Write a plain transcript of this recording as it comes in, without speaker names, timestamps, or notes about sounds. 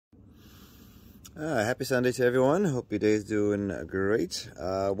Happy Sunday to everyone. Hope your day's doing great.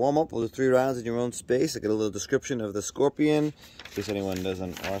 Warm up, we'll do 3 rounds in your own space. I get a little description of the Scorpion. In case anyone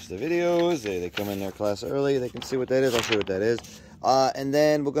doesn't watch the videos, they come in their class early, they can see what that is. I'll show you what that is. And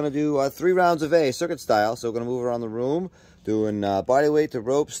then we're going to do 3 rounds of A, circuit style. So we're going to move around the room, doing body weight to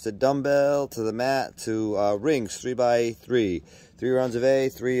ropes to dumbbell to the mat to rings, 3 by 3. 3 rounds of A,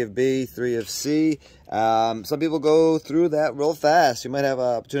 3 of B, 3 of C. Some people go through that real fast. You might have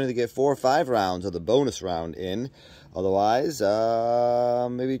an opportunity to get 4 or 5 rounds of the bonus round in. Otherwise,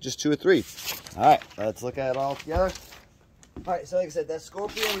 maybe just 2 or 3. All right, let's look at it all together. All right, so like I said, that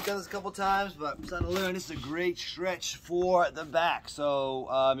Scorpion, we've done this a couple times, but I'm starting to learn this is a great stretch for the back. So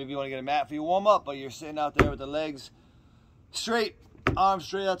maybe you want to get a mat for your warm-up, but you're sitting out there with the legs straight, arms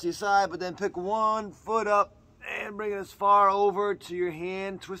straight out to your side, but then pick one foot up and bring it as far over to your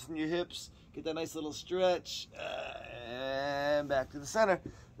hand, twisting your hips. Get that nice little stretch, and back to the center.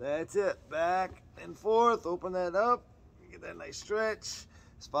 That's it. Back and forth. Open that up. Get that nice stretch.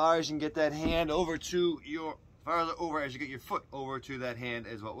 As far as you can get that hand over to your, farther over as you get your foot over to that hand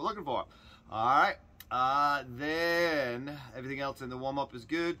is what we're looking for. All right. Then everything else in the warm-up is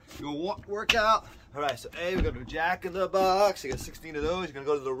good. Your workout. All right, so A, we're going to do Jack in the Box. You got 16 of those. You're going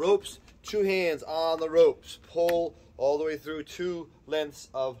to go to the ropes. 2 hands on the ropes. Pull all the way through 2 lengths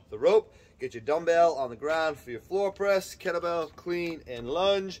of the rope. Get your dumbbell on the ground for your floor press, kettlebell, clean, and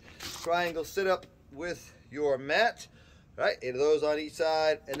lunge. Triangle sit-up with your mat. All right, 8 of those on each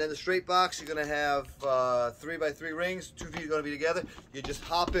side. And then the straight box, you're going to have 3 by 3 rings. 2 feet are going to be together. You just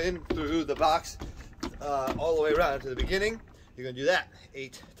hop in through the box all the way around to the beginning. You're going to do that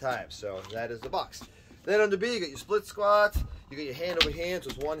 8 times. So that is the box. Then under B, you got your split squats. You got your hand over hand,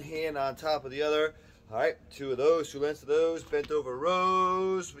 so it's one hand on top of the other. All right, 2 of those, 2 lengths of those, bent over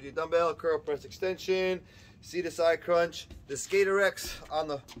rows with your dumbbell, curl press extension, seated side crunch. The Skater X on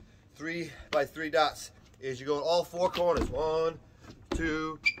the 3 by 3 dots is you go in all 4 corners. 1,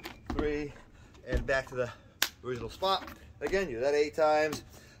 2, 3, and back to the original spot. Again, you do that 8 times.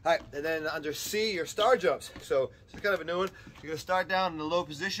 All right, and then under C, your star jumps. So this is kind of a new one. You're gonna start down in the low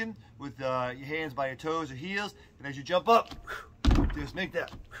position with your hands by your toes or heels, and as you jump up, just make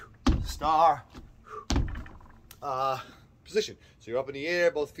that star position. So you're up in the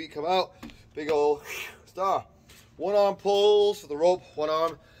air, both feet come out, big old star. 1 arm pulls for the rope, 1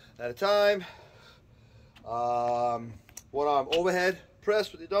 arm at a time. 1 arm overhead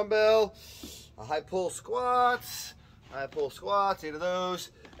press with your dumbbell. High pull squats. High pull squats, 8 of those.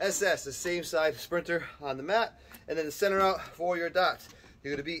 SS, the same side sprinter on the mat. And then the center out for your dots.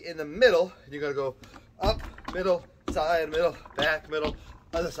 You're gonna be in the middle, and you're gonna go up, middle, side, middle, back, middle,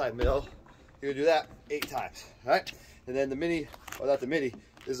 other side, middle. You're gonna do that 8 times, all right? And then the mini, or not the mini,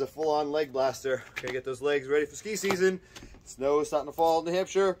 this is a full-on leg blaster. We're gonna get those legs ready for ski season. Snow's starting to fall in New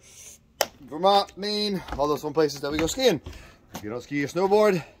Hampshire, Vermont, Maine, all those fun places that we go skiing. If you don't ski or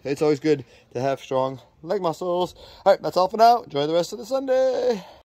snowboard, it's always good to have strong leg muscles. All right, that's all for now. Enjoy the rest of the Sunday.